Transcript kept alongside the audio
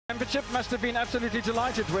Championship must have been absolutely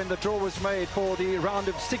delighted when the draw was made for the round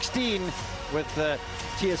of 16 with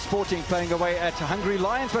TS Sporting playing away at Hungry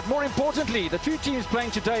Lions. But more importantly, the two teams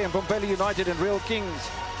playing today, Mbombela United and Real Kings,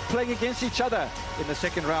 playing against each other in the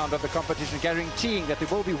second round of the competition, guaranteeing that there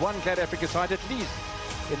will be one Glad Africa side at least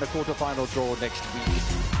in the quarter-final draw next week.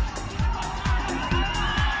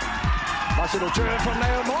 Nice little turn from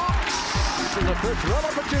Leo Marks. In the first real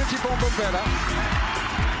opportunity for Mbombela.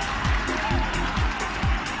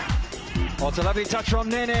 Oh, it's a lovely touch from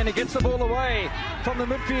Nene, and he gets the ball away from the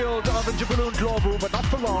midfield of Ndlovu, but not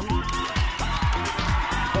for long.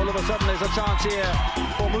 All of a sudden, there's a chance here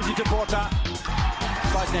for Muzi Porta.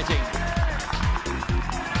 Slight netting.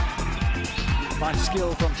 Nice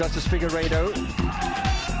skill from Justice Figueiredo.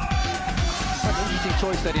 An interesting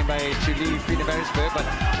choice that he made to leave Pietermaritzburg, but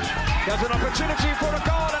there's an opportunity for a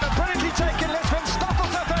goal, and a brilliantly taken Lesbian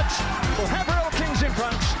Stoffels effort will have Real Kings in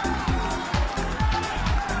front.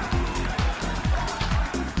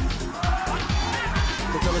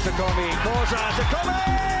 Takomi, Koza, Takomi!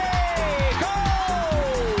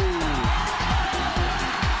 Goal!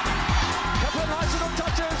 Couple of nice little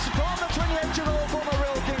touches from the 28-year-old former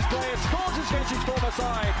Real Kings player. Scores against his former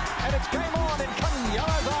side, and it's game on in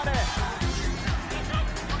KaNyamazane.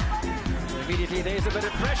 Immediately there's a bit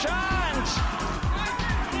of pressure, and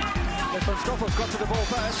Lesbian Stoffels got to the ball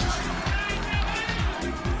first.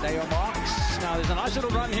 There are marks. Now there's a nice little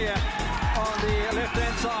run here on the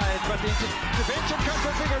left-hand side, but the intervention comes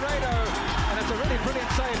from Figueiredo, and it's a really brilliant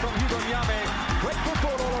save from Hugo Nyame. Great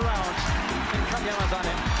football all around in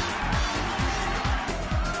KaNyamazane.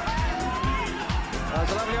 There's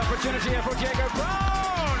a lovely opportunity here for Diego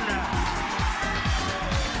Brown.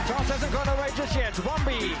 Chance hasn't gone away just yet.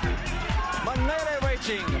 Wambi, Manele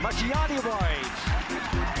waiting, Mashiani wide.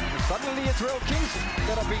 And suddenly it's Real Kings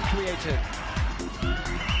that are being created.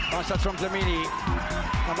 Nice touch from Dlamini.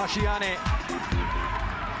 Mashiani.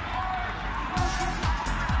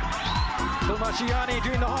 So Mashiani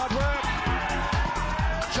doing the hard work.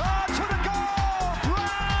 Chance for the goal!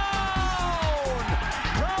 Brown!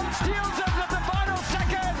 Brown steals it at the final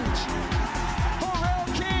second for Real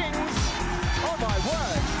Kings. Oh my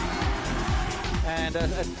word! And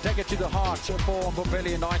a dagger to the heart for Mbombela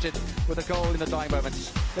United with a goal in the dying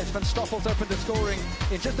moments. Lesbian Stoffels opened the scoring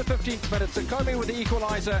in just the 15th minute. Takomi with the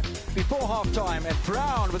equaliser before half-time, and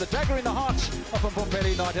Brown with a dagger in the heart of Mbombela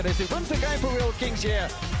United as he wins the game for Real Kings here.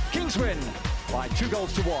 Kings win by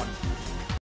 2-1.